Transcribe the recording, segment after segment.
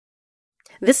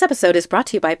This episode is brought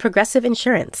to you by Progressive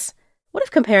Insurance. What if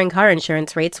comparing car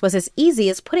insurance rates was as easy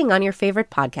as putting on your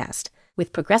favorite podcast?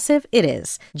 With Progressive, it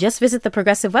is. Just visit the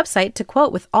Progressive website to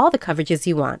quote with all the coverages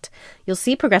you want. You'll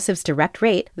see Progressive's direct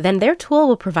rate, then their tool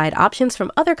will provide options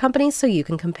from other companies so you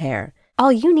can compare.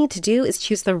 All you need to do is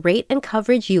choose the rate and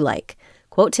coverage you like.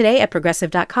 Quote today at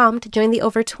Progressive.com to join the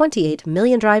over 28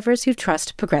 million drivers who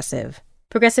trust Progressive.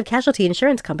 Progressive Casualty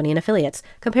Insurance Company and Affiliates.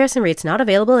 Comparison rates not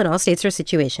available in all states or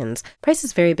situations.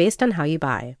 Prices vary based on how you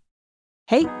buy.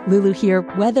 Hey, Lulu here.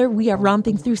 Whether we are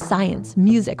romping through science,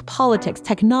 music, politics,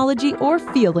 technology, or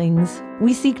feelings,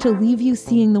 we seek to leave you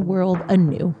seeing the world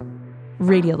anew.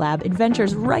 Radiolab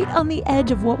adventures right on the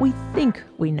edge of what we think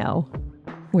we know.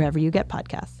 Wherever you get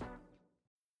podcasts.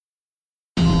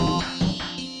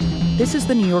 This is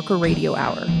the New Yorker Radio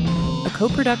Hour, a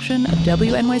co-production of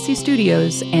WNYC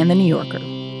Studios and The New Yorker.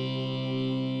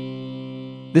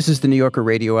 This is the New Yorker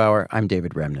Radio Hour. I'm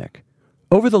David Remnick.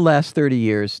 Over the last 30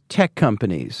 years, tech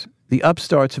companies, the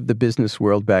upstarts of the business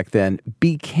world back then,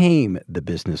 became the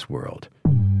business world.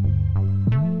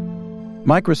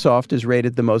 Microsoft is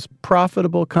rated the most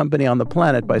profitable company on the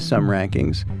planet by some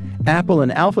rankings. Apple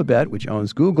and Alphabet, which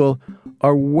owns Google,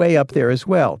 are way up there as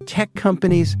well. Tech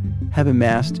companies have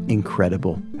amassed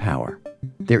incredible power.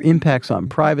 Their impacts on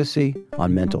privacy,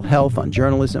 on mental health, on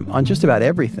journalism, on just about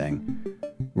everything,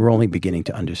 we're only beginning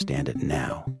to understand it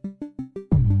now.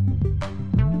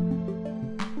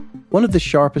 One of the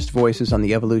sharpest voices on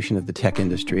the evolution of the tech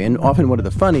industry, and often one of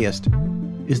the funniest,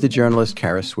 is the journalist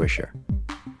Kara Swisher.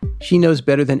 She knows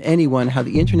better than anyone how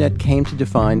the internet came to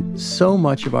define so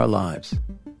much of our lives.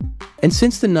 And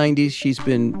since the 90s, she's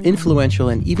been influential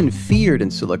and even feared in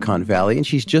Silicon Valley, and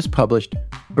she's just published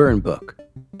Burn Book,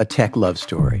 a tech love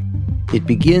story. It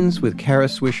begins with Kara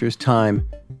Swisher's time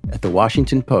at the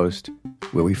Washington Post,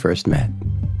 where we first met.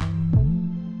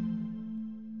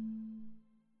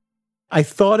 I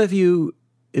thought of you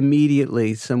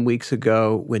immediately some weeks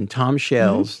ago when Tom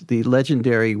Shales, the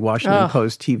legendary Washington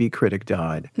Post TV critic,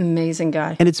 died. Amazing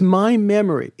guy. And it's my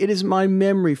memory. It is my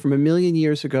memory from a million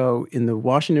years ago in the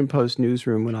Washington Post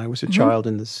newsroom when I was a child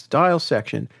in the style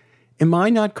section. Am I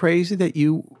not crazy that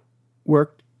you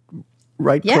worked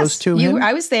close to him?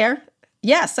 I was there.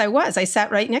 Yes, I was. I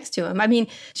sat right next to him. I mean,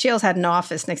 Shales had an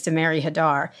office next to Mary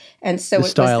Hadar. And so it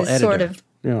was this editor. Sort of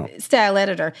style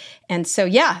editor. And so,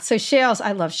 so Shales,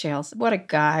 I love Shales. What a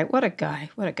guy.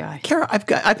 Kara,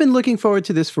 I've been looking forward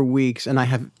to this for weeks, and I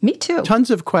have Me too. Tons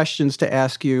of questions to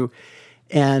ask you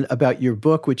and about your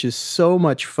book, which is so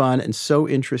much fun and so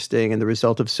interesting and the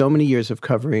result of so many years of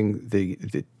covering the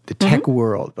tech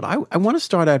world. But I want to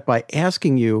start out by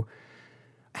asking you,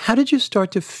 how did you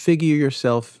start to figure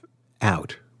yourself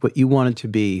out, what you wanted to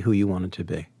be, who you wanted to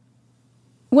be?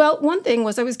 Well, one thing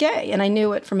was I was gay, and I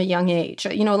knew it from a young age.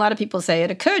 You know, a lot of people say it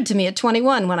occurred to me at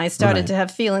 21 when I started to have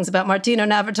feelings about Martina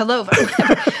Navratilova.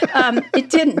 It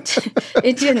didn't.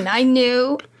 It didn't. I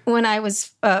knew when I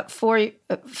was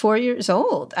 4 years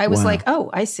old. I was like, oh,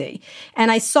 I see. And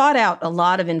I sought out a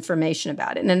lot of information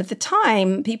about it. And at the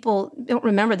time, people don't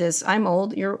remember this. I'm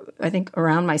old. You're, I think,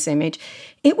 around my same age.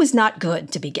 It was not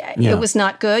good to be gay. Yeah. It was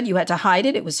not good. You had to hide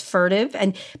it. It was furtive.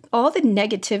 And all the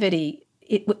negativity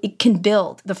it can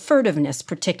build, the furtiveness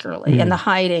particularly, and the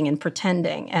hiding and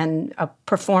pretending and a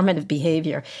performative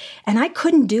behavior. And I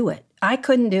couldn't do it.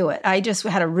 I just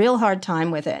had a real hard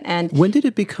time with it. And when did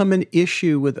it become an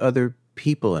issue with other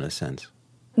people, in a sense?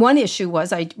 One issue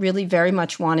was I really very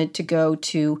much wanted to go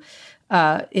to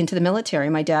into the military.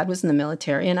 My dad was in the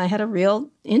military, and I had a real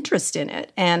interest in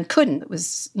it and couldn't. It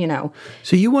was,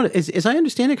 So you wanted, as I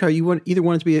understand it, Kara, you either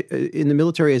wanted to be in the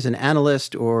military as an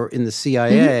analyst or in the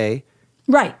CIA.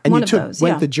 Right, and one you of those,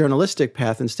 went the journalistic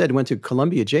path instead, went to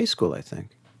Columbia J School, I think.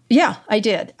 Yeah, I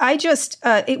did. I just,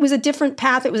 it was a different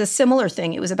path. It was a similar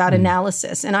thing. It was about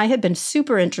analysis. And I had been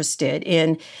super interested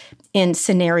in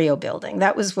scenario building.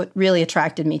 That was what really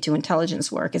attracted me to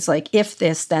intelligence work. It's like, if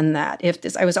this, then that. If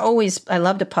this, I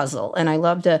loved a puzzle. And I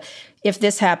loved if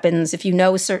this happens, if you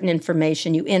know certain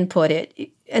information, you input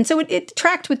it. And so it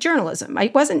tracked with journalism. I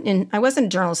wasn't a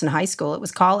journalist in high school. It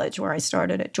was college where I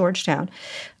started at Georgetown.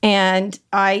 And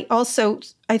I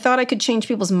thought I could change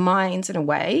people's minds in a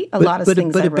way. But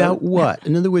about what?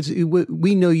 In other words,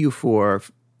 we know you for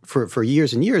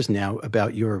years and years now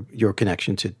about your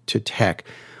connection to tech.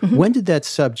 Mm-hmm. When did that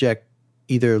subject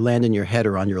either land in your head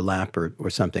or on your lap or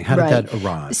something? How did that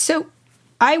arise? So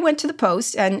I went to the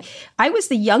Post, and I was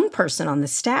the young person on the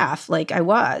staff, like I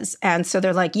was. And so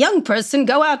they're like, young person,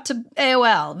 go out to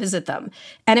AOL, visit them.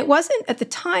 And it wasn't at the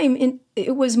time,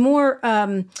 it was more,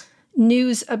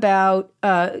 news about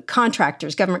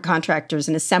contractors, government contractors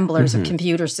and assemblers of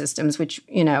computer systems, which,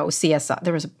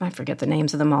 CSI, I forget the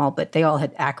names of them all, but they all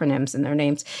had acronyms in their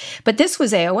names. But this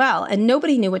was AOL, and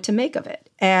nobody knew what to make of it.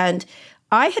 And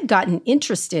I had gotten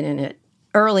interested in it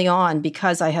early on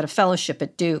because I had a fellowship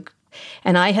at Duke.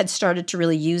 And I had started to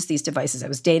really use these devices. I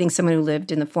was dating someone who lived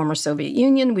in the former Soviet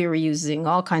Union. We were using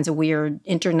all kinds of weird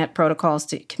internet protocols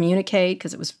to communicate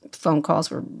because phone calls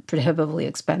were prohibitively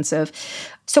expensive.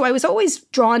 So I was always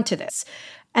drawn to this.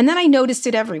 And then I noticed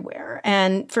it everywhere.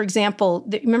 And for example,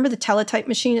 remember the teletype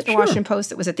machine at the Washington Post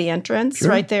that was at the entrance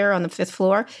right there on the 5th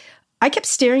floor? I kept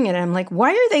staring at it. I'm like,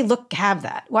 why do they have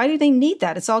that? Why do they need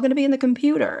that? It's all going to be in the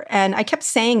computer. And I kept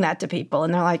saying that to people.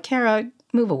 And they're like, Kara,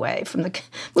 move away from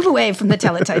the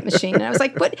teletype machine. And I was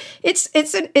like, but it's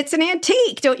an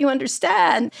antique. Don't you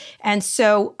understand? And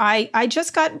so I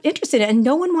just got interested in it, and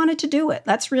no one wanted to do it.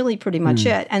 That's really pretty much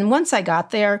it. And once I got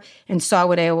there and saw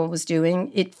what AOL was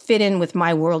doing, it fit in with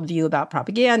my worldview about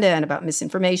propaganda and about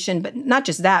misinformation, but not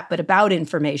just that, but about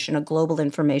information, a global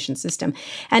information system.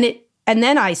 And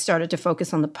then I started to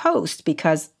focus on the Post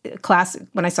because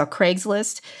when I saw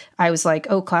Craigslist, I was like,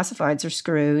 oh, classifieds are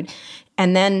screwed.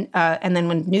 And then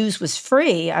when news was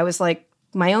free, I was like,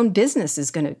 my own business is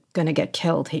going to get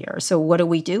killed here. So what do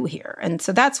we do here? And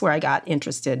so that's where I got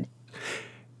interested.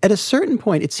 At a certain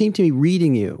point, it seemed to me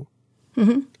reading you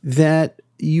that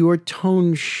your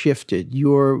tone shifted.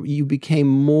 You became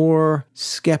more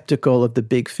skeptical of the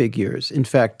big figures. In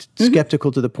fact,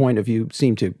 skeptical to the point of you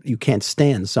can't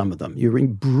stand some of them. You're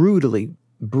brutally,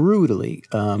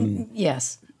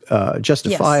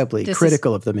 justifiably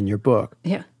critical of them in your book.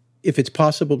 Yeah. If it's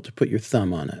possible to put your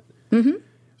thumb on it,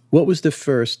 what was the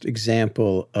first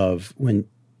example of when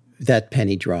that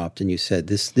penny dropped and you said,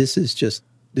 this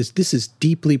is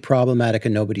deeply problematic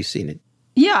and nobody's seen it?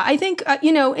 Yeah, I think,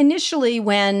 initially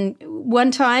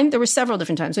there were several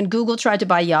different times when Google tried to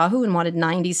buy Yahoo and wanted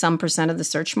 90% of the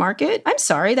search market. I'm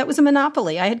sorry, that was a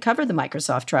monopoly. I had covered the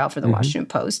Microsoft trial for the Washington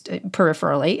Post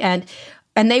peripherally,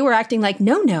 and they were acting like,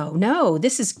 no,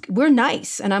 we're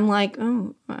nice. And I'm like,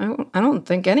 oh, I don't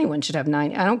think anyone should have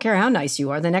 90. I don't care how nice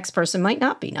you are. The next person might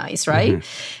not be nice, right?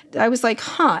 I was like,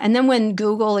 And then when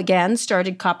Google again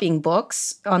started copying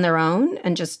books on their own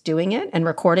and just doing it and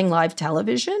recording live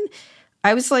television,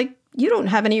 I was like, you don't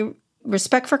have any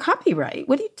respect for copyright.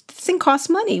 This thing costs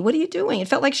money. What are you doing? It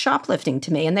felt like shoplifting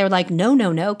to me. And they were like,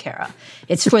 no, Kara.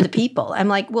 It's for the people. I'm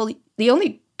like, well, the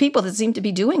only people that seem to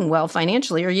be doing well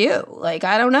financially are you. Like,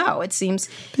 I don't know. It seems...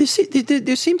 There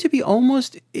seemed to be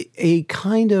almost a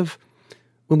kind of...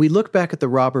 When we look back at the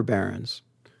robber barons,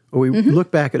 or we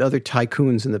look back at other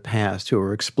tycoons in the past who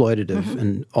were exploitative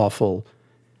and awful,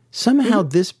 somehow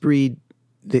this breed,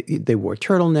 they wore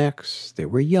turtlenecks, they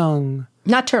were young...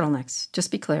 Not turtlenecks,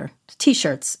 just be clear.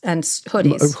 T-shirts and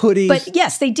hoodies. Hoodies. But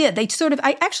yes, they did.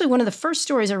 One of the first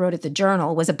stories I wrote at the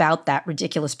Journal was about that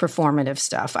ridiculous performative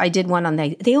stuff. I did one on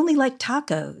they only like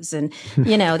tacos and,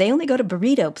 they only go to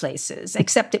burrito places,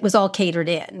 except it was all catered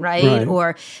in, right?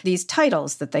 Or these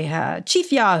titles that they had,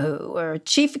 Chief Yahoo or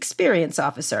Chief Experience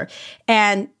Officer.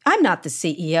 And I'm not the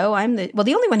CEO.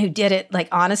 The only one who did it, like,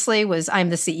 honestly, was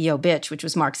I'm the CEO bitch, which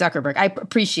was Mark Zuckerberg. I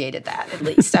appreciated that, at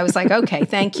least. I was like, okay,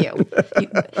 thank you.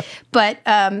 But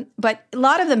a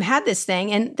lot of them had this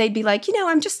thing, and they'd be like,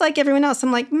 I'm just like everyone else.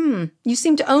 I'm like, you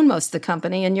seem to own most of the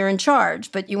company, and you're in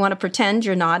charge, but you want to pretend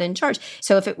you're not in charge.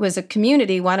 So if it was a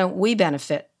community, why don't we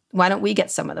benefit? Why don't we get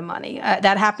some of the money?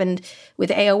 That happened with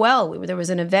AOL. There was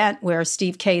an event where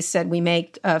Steve Case said we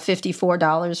make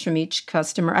 $54 from each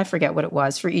customer. I forget what it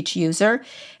was for each user.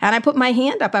 And I put my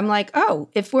hand up. I'm like, oh,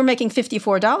 if we're making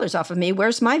 $54 off of me,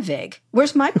 where's my VIG?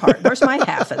 Where's my part? Where's my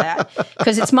half of that?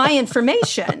 Because it's my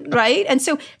information, right? And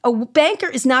so a banker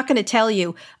is not going to tell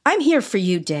you, I'm here for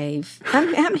you, Dave.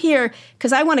 I'm here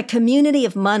because I want a community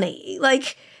of money.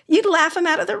 Like, you'd laugh him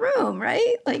out of the room,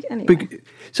 right? Like, anyway.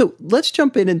 So let's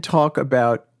jump in and talk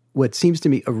about what seems to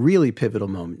me a really pivotal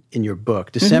moment in your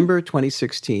book. December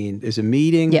 2016, there's a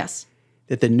meeting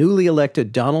that the newly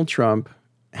elected Donald Trump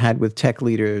had with tech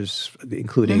leaders,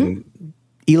 including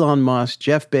Elon Musk,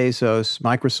 Jeff Bezos,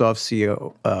 Microsoft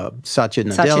CEO Satya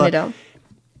Nadella.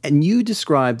 And you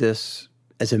describe this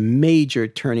as a major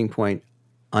turning point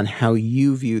on how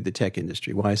you view the tech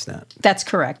industry. Why is that? That's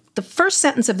correct. The first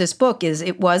sentence of this book is,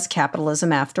 it was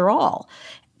capitalism after all.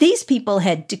 These people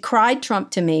had decried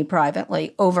Trump to me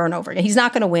privately over and over again. He's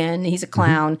not going to win. He's a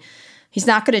clown. He's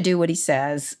not going to do what he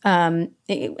says. And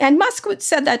Musk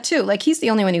said that too. Like, he's the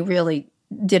only one who really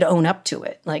did own up to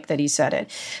it, like that he said it.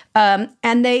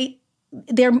 And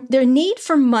their need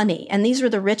for money, and these were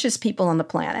the richest people on the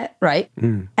planet, right?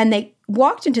 And they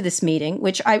walked into this meeting,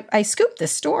 which I scooped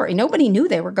this story. Nobody knew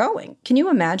they were going. Can you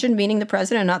imagine meeting the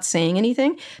president and not saying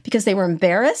anything? Because they were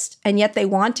embarrassed, and yet they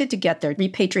wanted to get their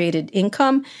repatriated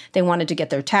income. They wanted to get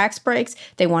their tax breaks.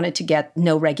 They wanted to get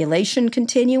no regulation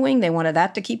continuing. They wanted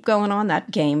that to keep going on,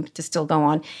 that game to still go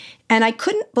on. And I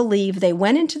couldn't believe they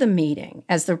went into the meeting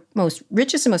as the most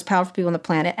richest and most powerful people on the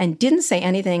planet and didn't say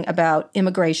anything about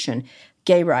immigration,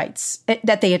 gay rights,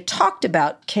 that they had talked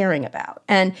about caring about.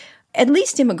 And at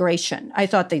least immigration, I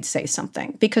thought they'd say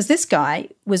something, because this guy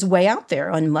was way out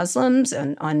there on Muslims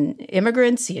and on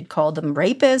immigrants. He had called them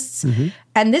rapists. Mm-hmm.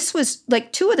 And this was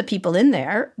like, two of the people in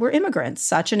there were immigrants,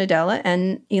 Satya Nadella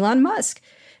and Elon Musk.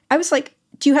 I was like,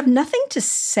 do you have nothing to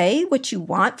say what you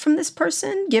want from this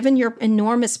person, given your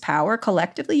enormous power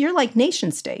collectively? You're like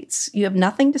nation states. You have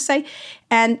nothing to say.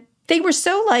 And they were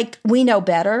so like, we know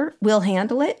better, we'll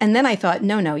handle it. And then I thought,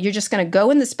 no, you're just going to go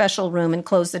in the special room and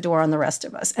close the door on the rest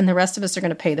of us. And the rest of us are going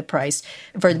to pay the price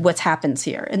for what happens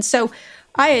here. And so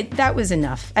that was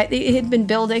enough. It had been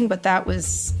building, but I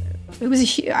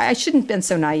shouldn't have been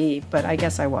so naive, but I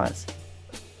guess I was.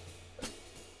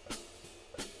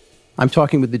 I'm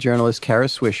talking with the journalist Kara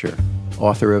Swisher,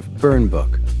 author of Burn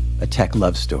Book, A Tech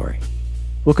Love Story.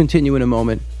 We'll continue in a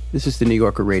moment. This is the New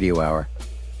Yorker Radio Hour.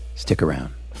 Stick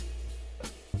around.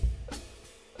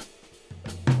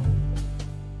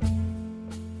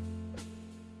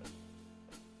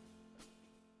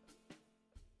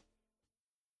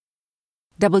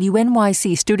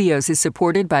 WNYC Studios is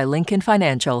supported by Lincoln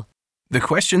Financial. The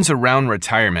questions around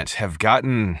retirement have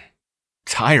gotten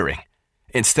tiring.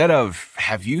 Instead of,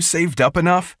 have you saved up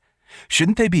enough?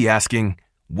 Shouldn't they be asking,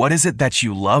 what is it that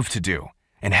you love to do?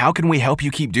 And how can we help you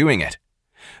keep doing it?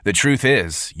 The truth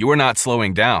is, you are not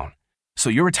slowing down. So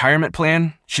your retirement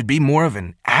plan should be more of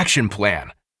an action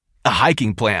plan, a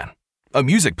hiking plan, a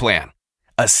music plan,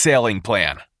 a sailing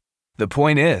plan. The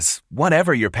point is,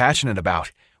 whatever you're passionate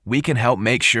about, we can help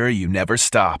make sure you never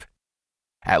stop.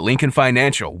 At Lincoln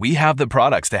Financial, we have the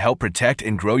products to help protect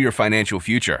and grow your financial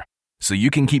future, so you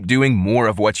can keep doing more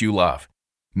of what you love.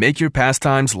 Make your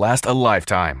pastimes last a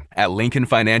lifetime at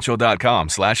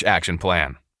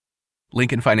lincolnfinancial.com/action-plan.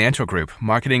 Lincoln Financial Group,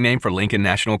 marketing name for Lincoln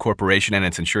National Corporation and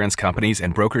its insurance companies,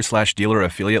 and broker/dealer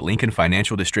affiliate Lincoln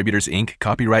Financial Distributors, Inc.,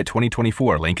 copyright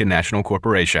 2024, Lincoln National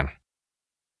Corporation.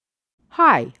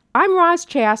 Hi, I'm Roz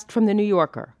Chast from The New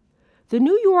Yorker. The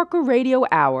New Yorker Radio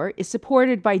Hour is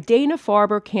supported by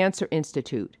Dana-Farber Cancer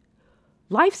Institute.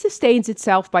 Life sustains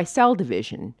itself by cell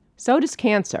division. So does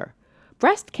cancer.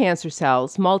 Breast cancer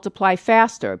cells multiply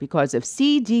faster because of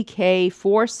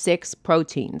CDK4/6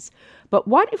 proteins. But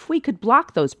what if we could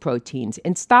block those proteins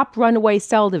and stop runaway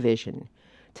cell division?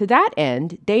 To that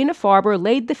end, Dana-Farber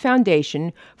laid the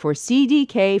foundation for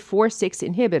CDK4/6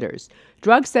 inhibitors,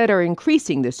 drugs that are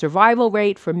increasing the survival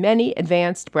rate for many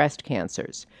advanced breast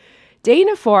cancers.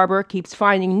 Dana-Farber keeps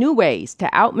finding new ways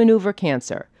to outmaneuver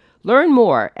cancer. Learn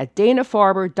more at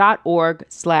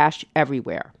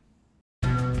danafarber.org/everywhere.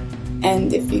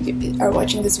 And if you are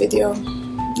watching this video,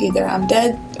 either I'm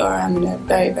dead or I'm in a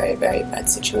very, very, very bad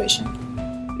situation.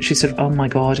 She said, oh my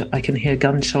God, I can hear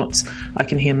gunshots. I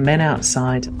can hear men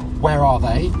outside. Where are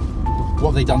they? What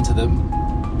have they done to them?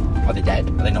 Are they dead?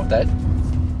 Are they not dead?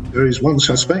 There is one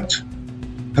suspect,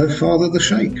 her father, the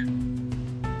Sheikh.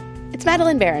 It's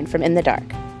Madeline Barron from In the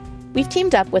Dark. We've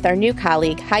teamed up with our new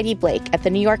colleague Heidi Blake at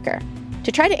The New Yorker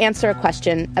to try to answer a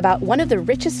question about one of the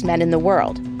richest men in the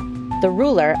world, the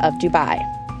ruler of Dubai.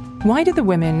 Why do the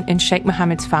women in Sheikh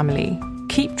Mohammed's family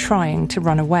keep trying to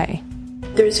run away?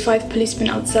 There's 5 policemen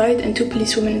outside and 2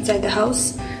 policewomen inside the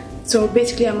house. So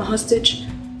basically I'm a hostage.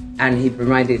 And he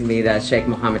reminded me that Sheikh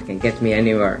Mohammed can get me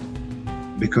anywhere.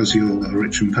 Because you're a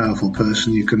rich and powerful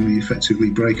person, you can effectively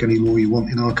break any law you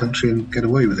want in our country and get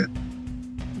away with it.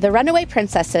 The Runaway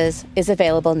Princesses is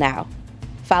available now.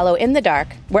 Follow In the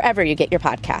Dark wherever you get your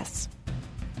podcasts.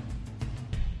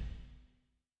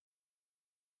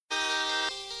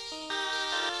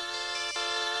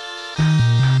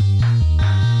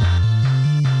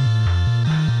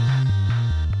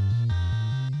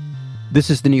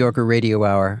 This is the New Yorker Radio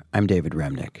Hour. I'm David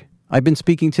Remnick. I've been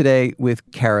speaking today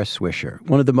with Kara Swisher,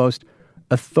 one of the most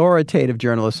authoritative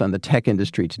journalists on the tech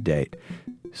industry to date.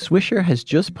 Swisher has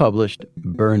just published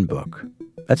Burn Book.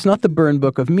 That's not the Burn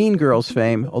Book of Mean Girls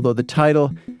fame, although the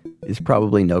title is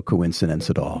probably no coincidence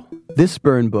at all. This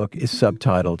Burn Book is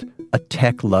subtitled A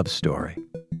Tech Love Story.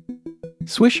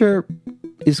 Swisher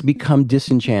has become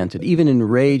disenchanted, even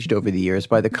enraged over the years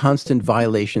by the constant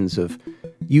violations of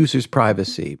users'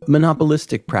 privacy,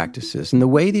 monopolistic practices, and the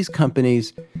way these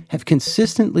companies have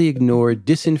consistently ignored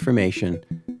disinformation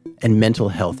and mental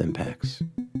health impacts.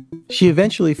 She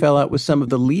eventually fell out with some of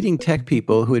the leading tech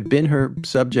people who had been her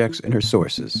subjects and her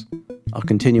sources. I'll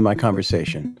continue my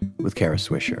conversation with Kara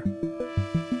Swisher.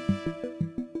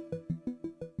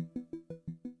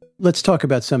 Let's talk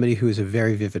about somebody who is a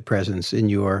very vivid presence in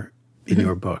your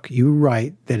book. You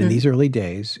write that in these early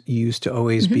days, you used to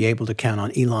always be able to count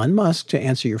on Elon Musk to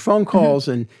answer your phone calls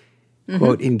and,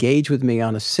 quote, engage with me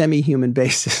on a semi-human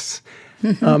basis.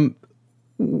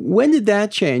 When did that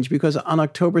change? Because on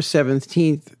October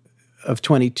 17th of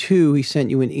 22, he sent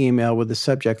you an email with the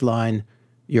subject line,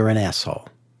 "You're an asshole."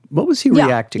 What was he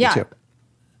reacting to?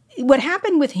 What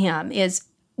happened with him is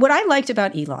what I liked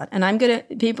about Elon,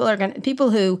 and people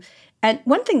who, and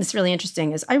one thing that's really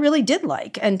interesting is I really did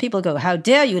like, and people go, "How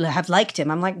dare you have liked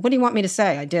him?" I'm like, what do you want me to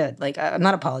say? I did. Like, I'm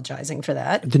not apologizing for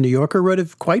that. The New Yorker wrote a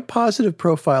quite positive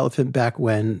profile of him back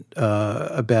when,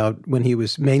 about when he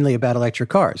was mainly about electric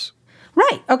cars.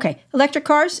 Right. Okay. Electric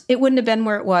cars, it wouldn't have been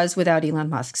where it was without Elon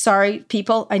Musk. Sorry,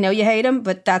 people. I know you hate him,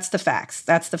 but that's the facts.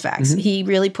 That's the facts. He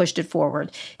really pushed it forward.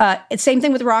 Same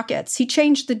thing with rockets. He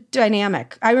changed the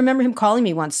dynamic. I remember him calling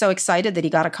me once so excited that he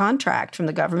got a contract from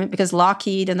the government because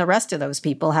Lockheed and the rest of those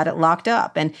people had it locked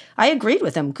up. And I agreed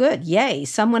with him. Good. Yay.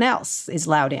 Someone else is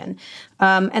allowed in.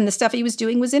 And the stuff he was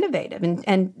doing was innovative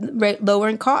and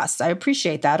lowering costs. I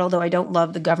appreciate that, although I don't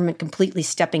love the government completely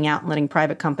stepping out and letting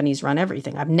private companies run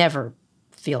everything. I've never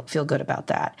feel good about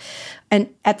that. And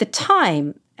at the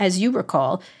time, as you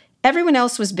recall, everyone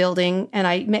else was building, and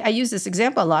I use this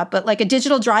example a lot, but like a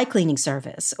digital dry cleaning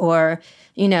service or,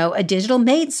 a digital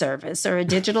maid service or a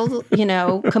digital,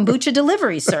 kombucha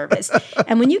delivery service.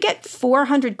 And when you get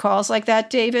 400 calls like that,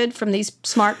 David, from these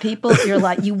smart people, you're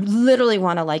like, you literally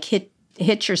want to like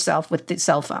hit yourself with the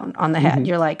cell phone on the head.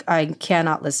 You're like, I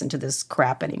cannot listen to this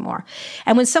crap anymore.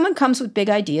 And when someone comes with big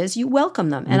ideas, you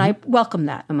welcome them. And I welcome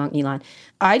that among Elon.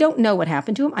 I don't know what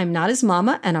happened to him. I'm not his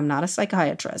mama and I'm not a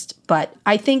psychiatrist. But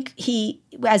I think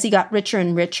as he got richer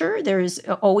and richer, there's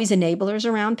always enablers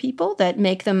around people that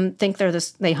make them think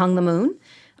they hung the moon.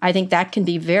 I think that can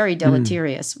be very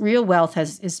deleterious. Real wealth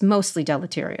is mostly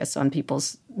deleterious on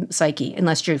people's psyche,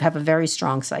 unless you have a very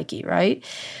strong psyche, right?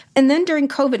 And then during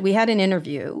COVID, we had an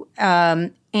interview,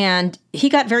 and he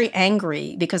got very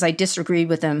angry because I disagreed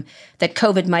with him that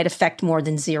COVID might affect more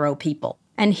than 0 people.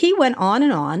 And he went on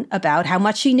and on about how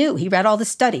much he knew. He read all the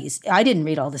studies. I didn't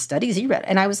read all the studies. He read,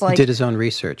 and I was like, he did his own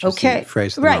research. Okay,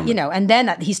 right? And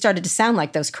then he started to sound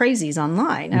like those crazies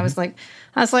online. I was like,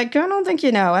 I don't think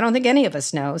you know. I don't think any of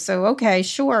us know. So okay,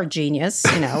 sure, genius,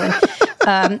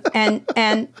 And,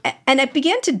 and it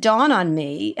began to dawn on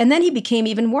me. And then he became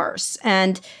even worse.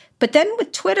 But then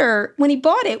with Twitter, when he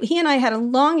bought it, he and I had a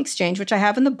long exchange, which I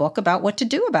have in the book, about what to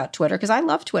do about Twitter, because I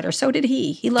love Twitter. So did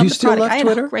he. He loved the product. Do you still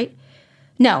love Twitter?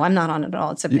 No, I'm not on it at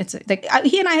all.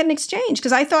 He and I had an exchange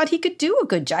because I thought he could do a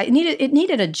good job. It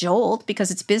needed a jolt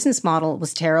because its business model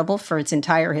was terrible for its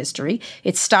entire history.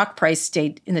 Its stock price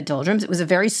stayed in the doldrums. It was a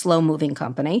very slow-moving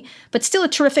company, but still a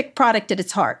terrific product at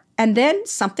its heart. And then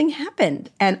something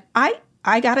happened, and I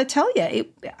got to tell you,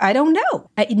 I don't know.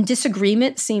 In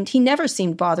disagreement, he never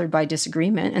seemed bothered by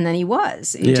disagreement, and then he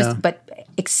was. But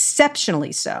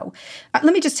exceptionally so.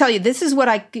 Let me just tell you, this is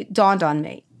what dawned on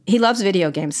me. He loves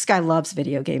video games. This guy loves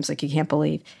video games like you can't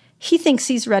believe. He thinks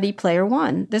he's Ready Player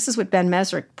One. This is what Ben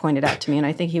Mesrick pointed out to me, and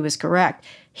I think he was correct.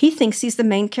 He thinks he's the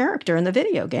main character in the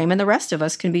video game, and the rest of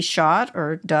us can be shot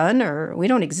or done, or we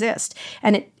don't exist.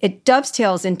 And it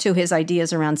dovetails into his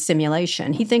ideas around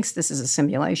simulation. He thinks this is a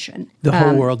simulation. The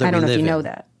whole world that we live in. I don't know if you know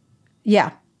that.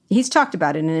 Yeah. He's talked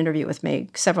about it in an interview with me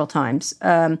several times.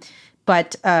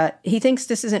 But he thinks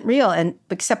this isn't real,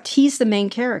 except he's the main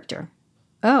character.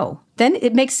 Oh, then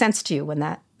it makes sense to you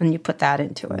when you put that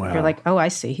into it. Wow. You're like, oh, I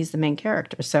see. He's the main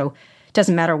character. So it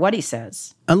doesn't matter what he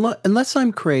says. Unless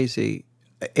I'm crazy,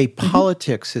 a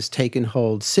politics has taken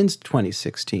hold since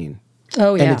 2016.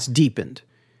 Oh, yeah. And it's deepened.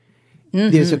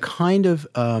 There's a kind of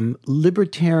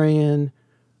libertarian,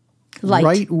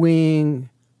 right-wing,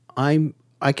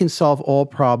 I can solve all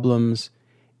problems.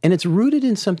 And it's rooted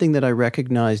in something that I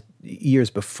recognized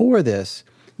years before this.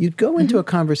 You'd go into a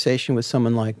conversation with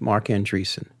someone like Mark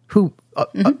Andreessen, who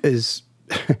is,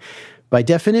 by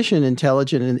definition,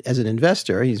 intelligent as an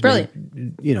investor. He's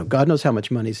brilliant. God knows how much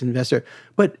money he's an investor.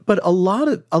 But a lot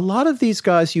of these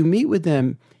guys, you meet with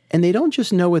them, and they don't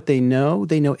just know what they know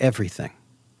everything.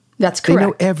 That's correct. They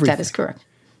know everything. That is correct.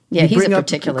 Yeah, he's a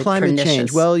particularly climate pernicious.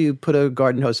 Change. Well, you put a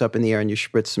garden hose up in the air and you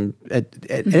spritz some, and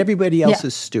everybody else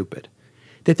is stupid.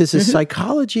 That there's a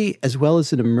psychology as well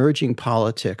as an emerging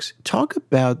politics. Talk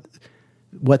about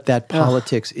what that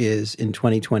politics is in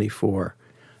 2024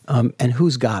 and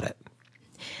who's got it.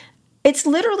 It's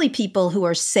literally people who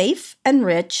are safe and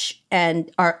rich and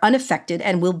are unaffected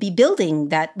and will be building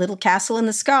that little castle in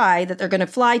the sky that they're going to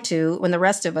fly to when the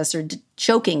rest of us are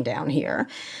choking down here.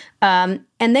 And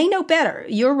they know better.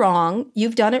 You're wrong.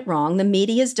 You've done it wrong. The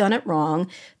media's done it wrong.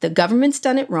 The government's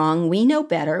done it wrong. We know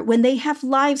better. When they have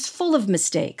lives full of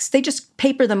mistakes, they just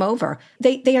paper them over.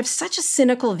 They have such a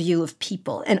cynical view of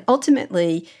people. And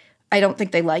ultimately, I don't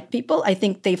think they like people. I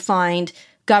think they find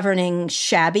governing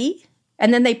shabby.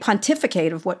 And then they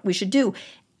pontificate of what we should do.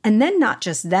 And then not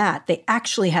just that, they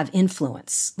actually have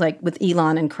influence, like with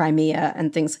Elon and Crimea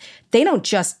and things. They don't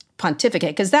just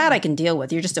pontificate, because that I can deal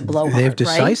with. You're just a blowhard, They have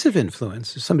decisive right?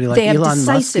 influence. Somebody like Elon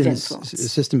Musk and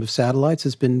his system of satellites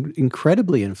has been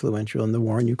incredibly influential in the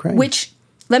war in Ukraine. Which,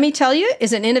 let me tell you,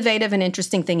 is an innovative and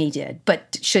interesting thing he did.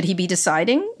 But should he be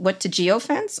deciding what to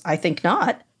geofence? I think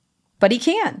not. But he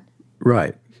can.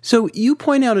 Right. So you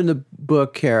point out in the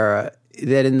book, Kara,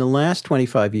 that in the last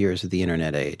 25 years of the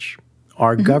internet age,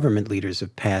 our government leaders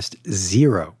have passed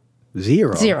zero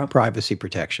privacy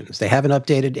protections. They haven't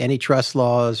updated antitrust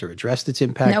laws or addressed its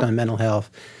impact on mental health,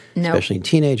 especially in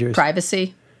teenagers.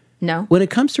 Privacy, no. When it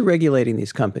comes to regulating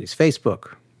these companies,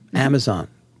 Facebook, Amazon,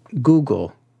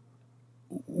 Google,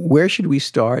 where should we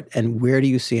start, and where do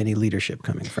you see any leadership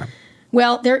coming from?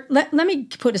 Well, let me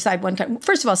put aside one kind.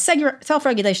 First of all,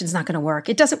 self-regulation is not going to work.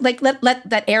 It doesn't let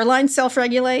that airline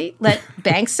self-regulate, let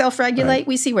banks self-regulate. Right.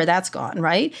 We see where that's gone,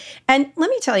 right? And let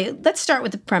me tell you, let's start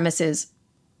with the premises.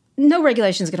 No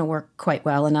regulation is going to work quite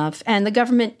well enough, and the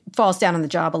government falls down on the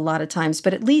job a lot of times.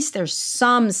 But at least there's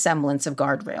some semblance of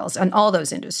guardrails on all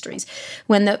those industries.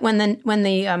 When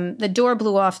the door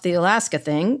blew off the Alaska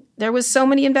thing, there was so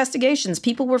many investigations.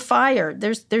 People were fired.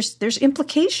 There's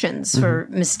implications for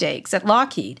mistakes at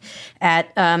Lockheed.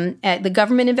 At the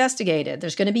government investigated.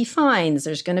 There's going to be fines.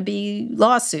 There's going to be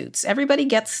lawsuits. Everybody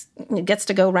gets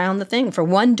to go around the thing for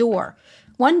one door.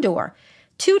 One door.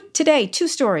 Two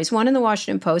stories, one in the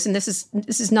Washington Post, and this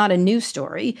is not a new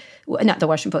story, not the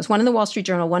Washington Post, one in the Wall Street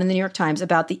Journal, one in the New York Times,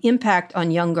 about the impact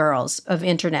on young girls of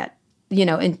internet,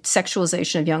 and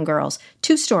sexualization of young girls.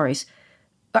 Two stories.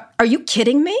 Are you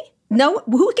kidding me? No,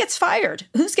 who gets fired?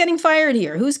 Who's getting fired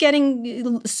here? Who's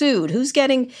getting sued?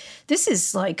 This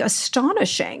is like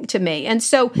astonishing to me. And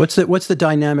so what's the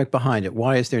dynamic behind it?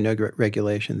 Why is there no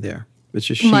regulation there? It's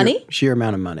just sheer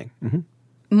amount of money. Mm-hmm.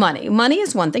 Money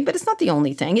is one thing, but it's not the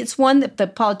only thing. It's one that the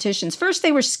politicians, first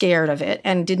they were scared of it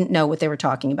and didn't know what they were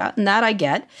talking about. And that I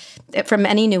get from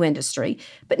any new industry.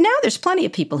 But now there's plenty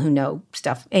of people who know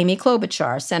stuff. Amy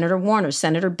Klobuchar, Senator Warner,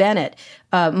 Senator Bennett,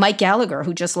 Mike Gallagher,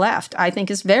 who just left, I think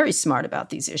is very smart about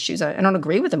these issues. I don't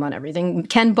agree with him on everything.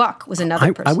 Ken Buck was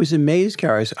another person. I was amazed,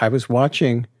 Kara. I was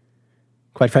watching,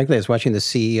 quite frankly, the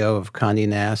CEO of Condé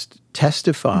Nast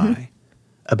testify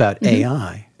about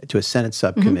AI to a Senate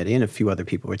subcommittee, and a few other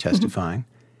people were testifying.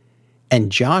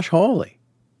 And Josh Hawley,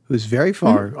 who's very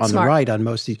far on the right on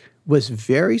most of these, was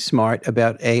very smart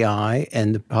about AI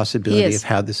and the possibility of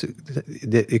how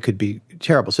it could be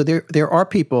terrible. So there are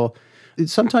people.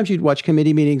 Sometimes you'd watch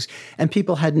committee meetings and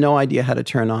people had no idea how to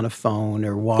turn on a phone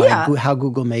or how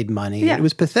Google made money. Yeah. It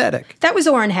was pathetic. That was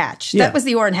Orrin Hatch. Yeah. That was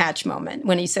the Orrin Hatch moment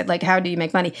when he said, like, how do you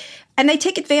make money? And they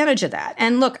take advantage of that.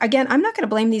 And look, again, I'm not going to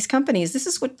blame these companies. This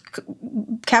is what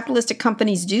capitalistic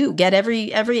companies do, get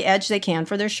every edge they can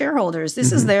for their shareholders.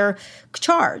 This is their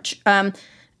charge.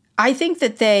 I think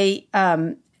that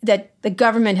that the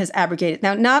government has abrogated.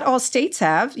 Now, not all states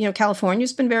have.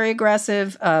 California's been very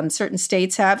aggressive. Certain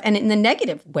states have. And in the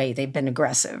negative way, they've been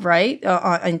aggressive, right?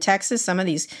 In Texas, some of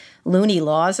these loony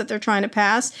laws that they're trying to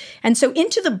pass. And so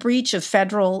into the breach of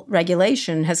federal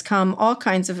regulation has come all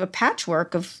kinds of a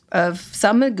patchwork of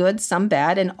some good, some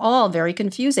bad, and all very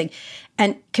confusing.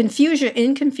 And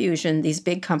in confusion, these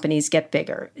big companies get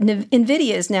bigger.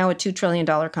 NVIDIA is now a $2 trillion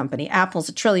company. Apple's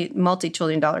a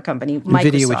multi-trillion-dollar company.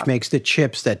 NVIDIA, which makes the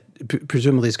chips that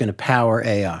presumably is going to power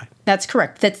AI. That's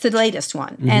correct. That's the latest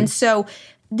one. And so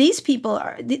these people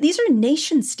these are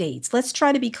nation states. Let's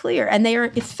try to be clear. And they are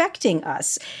affecting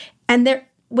us. And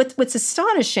what's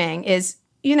astonishing is,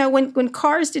 when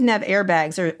cars didn't have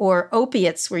airbags or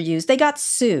opiates were used, they got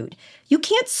sued. You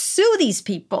can't sue these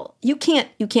people. You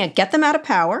can't get them out of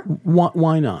power.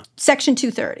 Why not? Section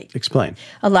 230. Explain.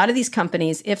 A lot of these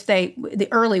companies, the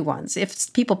early ones,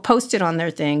 if people posted on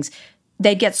their things,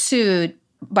 they'd get sued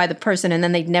by the person, and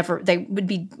then they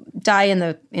would die in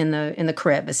the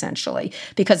crib essentially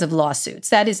because of lawsuits.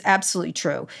 That is absolutely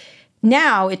true.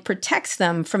 Now it protects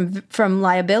them from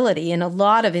liability in a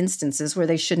lot of instances where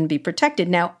they shouldn't be protected.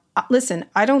 Now, listen,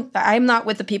 I'm not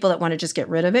with the people that want to just get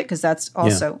rid of it, because that's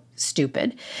also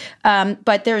stupid.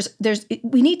 But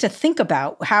we need to think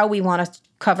about how we want to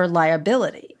cover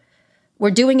liability. We're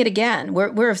doing it again.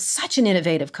 We're such an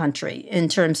innovative country in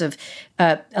terms of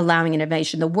allowing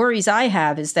innovation. The worries I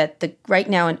have is that right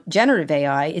now in generative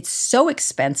AI, it's so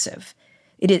expensive.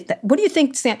 It is. What do you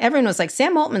think? Everyone was like,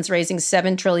 Sam Altman's raising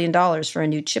 $7 trillion for a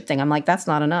new chip thing. I'm like, that's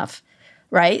not enough,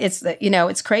 right?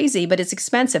 It's crazy, but it's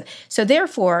expensive. So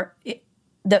therefore,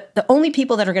 the only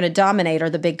people that are going to dominate are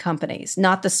the big companies,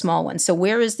 not the small ones. So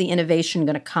where is the innovation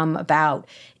going to come about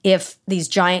if these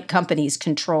giant companies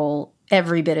control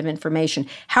every bit of information?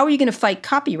 How are you going to fight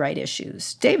copyright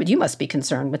issues? David, you must be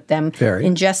concerned with them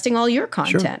ingesting all your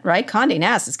content, Sure. right? Condé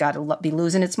Nast has got to be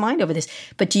losing its mind over this.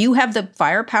 But do you have the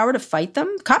firepower to fight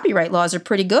them? Copyright laws are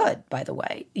pretty good, by the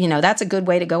way. That's a good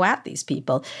way to go at these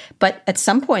people. But at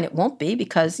some point it won't be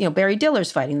because, Barry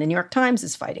Diller's fighting. The New York Times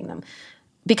is fighting them.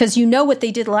 Because you know what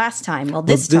they did last time. Well,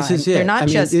 this time, is it. They're not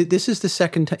this is the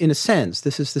second, in a sense,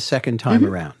 this is the second time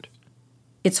around.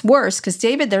 It's worse because,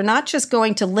 David, they're not just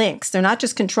going to links. They're not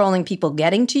just controlling people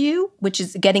getting to you, which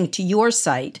is getting to your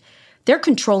site. They're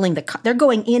controlling they're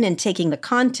going in and taking the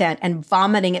content and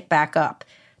vomiting it back up.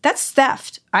 That's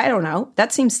theft. I don't know.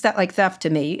 That seems like theft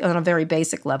to me on a very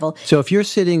basic level. So if you're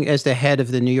sitting as the head of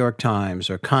the New York Times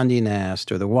or Condé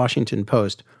Nast or the Washington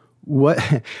Post,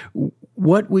 what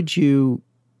would you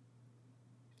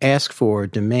ask for,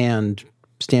 demand,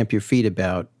 stamp your feet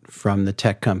about from the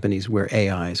tech companies where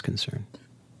AI is concerned?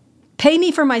 Pay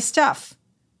me for my stuff.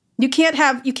 You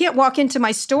can't walk into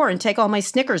my store and take all my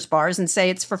Snickers bars and say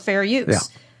it's for fair use.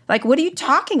 Yeah. Like, what are you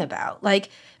talking about? Like,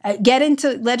 get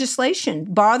into legislation.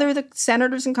 Bother the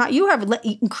senators and you have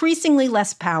increasingly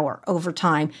less power over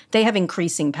time. They have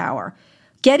increasing power.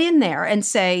 Get in there and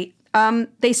say,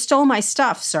 they stole my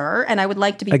stuff, sir, and I would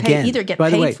like to be paid. Either get paid for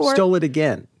it. By the way, stole it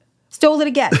again. Stole it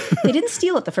again. They didn't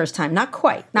steal it the first time. Not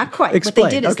quite. Explain. What they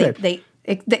did is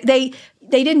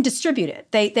they didn't distribute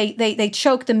it. They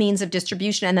choked the means of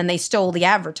distribution, and then they stole the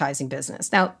advertising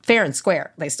business. Now, fair and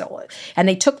square, they stole it. And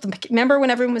they took remember when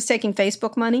everyone was taking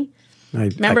Facebook money?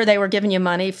 They were giving you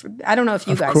money. I don't know if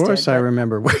you guys did. Of course I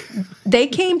remember. They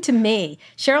came to me.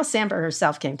 Sheryl Sandberg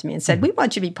herself came to me and said, we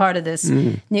want you to be part of this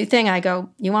new thing. I go,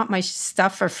 you want my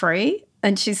stuff for free?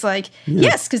 And she's like,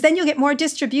 yes, because then you'll get more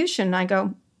distribution. And I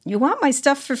go, you want my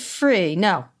stuff for free?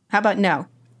 No. How about no?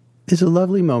 There's a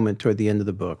lovely moment toward the end of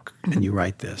the book, and you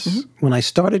write this. When I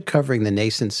started covering the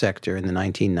nascent sector in the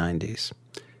 1990s,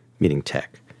 meaning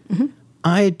tech,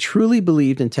 I had truly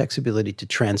believed in tech's ability to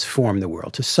transform the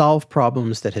world, to solve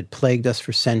problems that had plagued us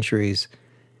for centuries,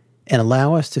 and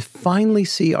allow us to finally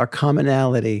see our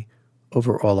commonality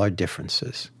over all our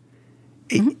differences.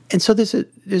 And so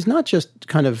there's not just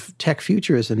kind of tech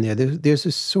futurism there. There's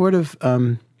a sort of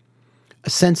a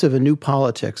sense of a new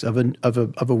politics, of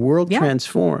a world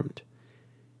transformed.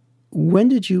 When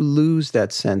did you lose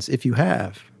that sense, if you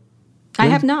have? I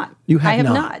have not. You have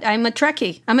not? I have not. I'm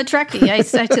a Trekkie. I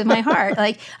say to my heart.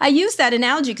 Like, I use that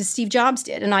analogy because Steve Jobs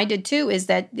did, and I did too, is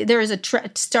that there is a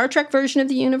Star Trek version of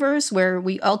the universe where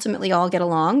we ultimately all get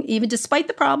along, even despite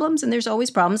the problems, and there's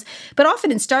always problems. But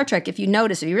often in Star Trek, if you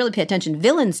notice, if you really pay attention,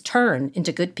 villains turn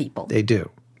into good people. They do.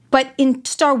 But in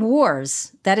Star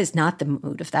Wars, that is not the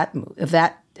mood of that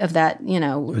it's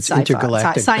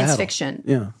sci-fi, science battle. fiction.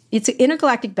 Yeah. It's an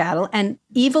intergalactic battle, and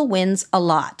evil wins a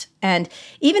lot. And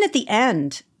even at the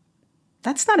end,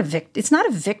 that's not it's not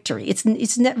a victory.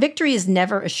 Victory is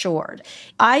never assured.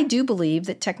 I do believe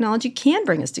that technology can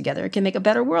bring us together. It can make a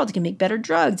better world. It can make better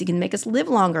drugs. It can make us live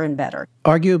longer and better.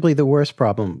 Arguably, the worst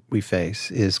problem we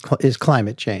face is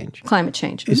climate change. Climate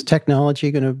change. Is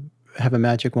technology going to have a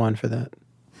magic wand for that?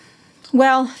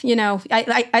 Well,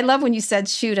 I love when you said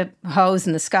shoot a hose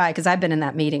in the sky, because I've been in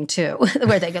that meeting too,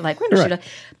 where they go like, we're going to shoot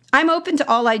I'm open to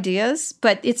all ideas,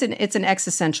 but it's an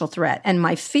existential threat. And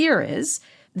my fear is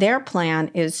their plan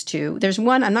is there's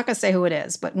one, I'm not going to say who it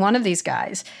is, but one of these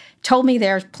guys told me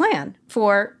their plan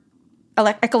for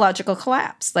ecological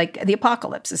collapse, like the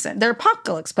apocalypse. Their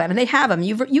apocalypse plan, and they have them.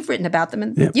 You've written about them,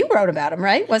 and you wrote about them,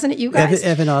 right? Wasn't it you guys?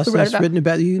 Evan Austin has written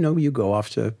about it. You go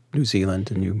off to New Zealand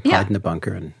and you hide in the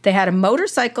bunker. And they had a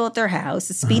motorcycle at their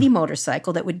house, a speedy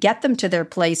motorcycle that would get them to their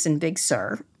place in Big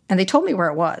Sur. And they told me where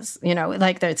it was,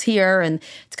 like that it's here and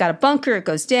it's got a bunker, it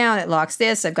goes down, it locks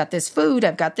this, I've got this food,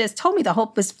 I've got this. Told me the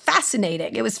whole was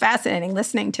fascinating. It was fascinating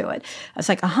listening to it. I was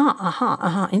like,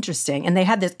 interesting. And they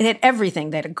had this, it had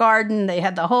everything. They had a garden, they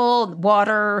had the whole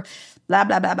water, blah,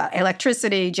 blah, blah, blah,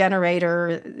 electricity,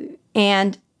 generator.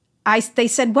 And they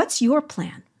said, what's your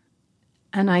plan?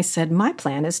 And I said, my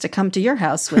plan is to come to your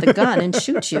house with a gun and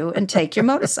shoot you and take your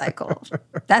motorcycle.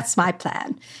 That's my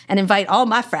plan. And invite all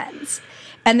my friends.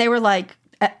 And they were like,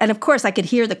 And of course, I could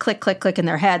hear the click, click, click in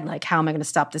their head, like, how am I going to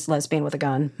stop this lesbian with a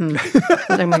gun?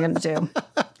 What am I going to do?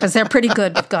 Because they're pretty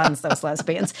good with guns, those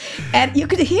lesbians. And you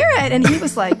could hear it, and he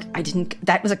was like,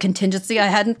 that was a contingency I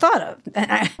hadn't thought of.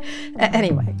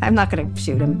 Anyway, I'm not going to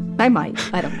shoot him. I might.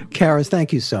 I don't know. Karis,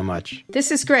 thank you so much.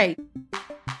 This is great.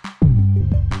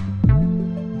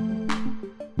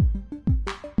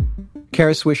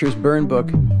 Karis Swisher's Burn book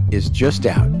is just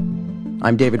out.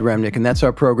 I'm David Remnick, and that's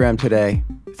our program today.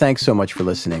 Thanks so much for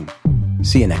listening.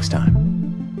 See you next time.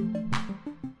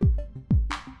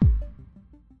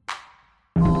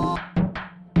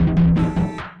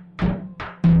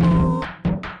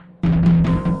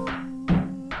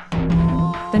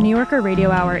 The New Yorker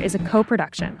Radio Hour is a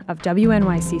co-production of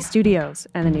WNYC Studios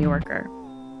and The New Yorker.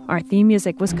 Our theme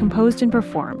music was composed and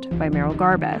performed by Meryl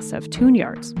Garbess of Tune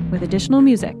Yards, with additional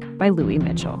music by Louis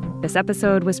Mitchell. This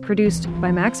episode was produced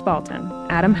by Max Balton,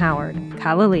 Adam Howard,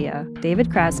 Kalalia, David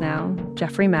Krasnow,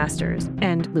 Jeffrey Masters,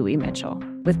 and Louis Mitchell,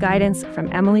 with guidance from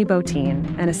Emily Botine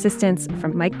and assistance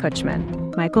from Mike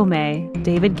Kutchman, Michael May,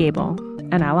 David Gable,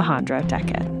 and Alejandra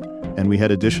Deckett. And we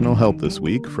had additional help this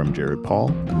week from Jared Paul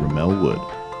and Ramel Wood.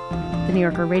 The New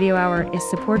Yorker Radio Hour is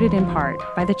supported in part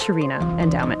by the Chirina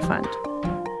Endowment Fund.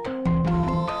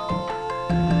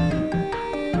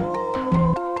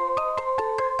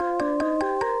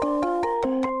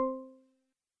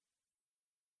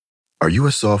 Are you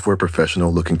a software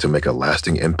professional looking to make a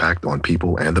lasting impact on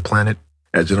people and the planet?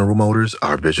 At General Motors,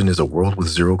 our vision is a world with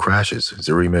zero crashes,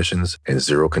 zero emissions, and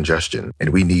zero congestion. And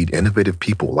we need innovative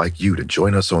people like you to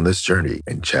join us on this journey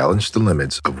and challenge the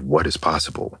limits of what is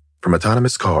possible. From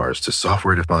autonomous cars to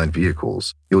software-defined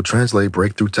vehicles, you'll translate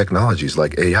breakthrough technologies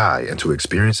like AI into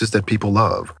experiences that people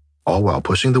love, all while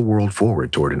pushing the world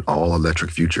forward toward an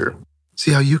all-electric future.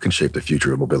 See how you can shape the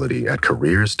future of mobility at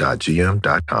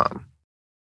careers.gm.com.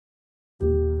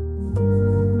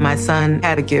 My son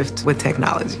had a gift with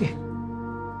technology.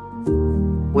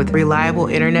 With reliable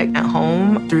internet at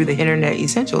home through the Internet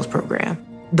Essentials program,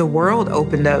 the world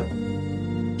opened up.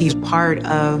 He's part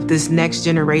of this next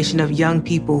generation of young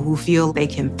people who feel they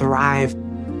can thrive.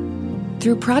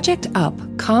 Through Project UP,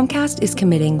 Comcast is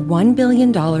committing $1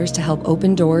 billion to help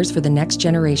open doors for the next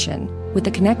generation with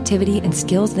the connectivity and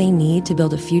skills they need to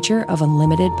build a future of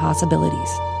unlimited possibilities.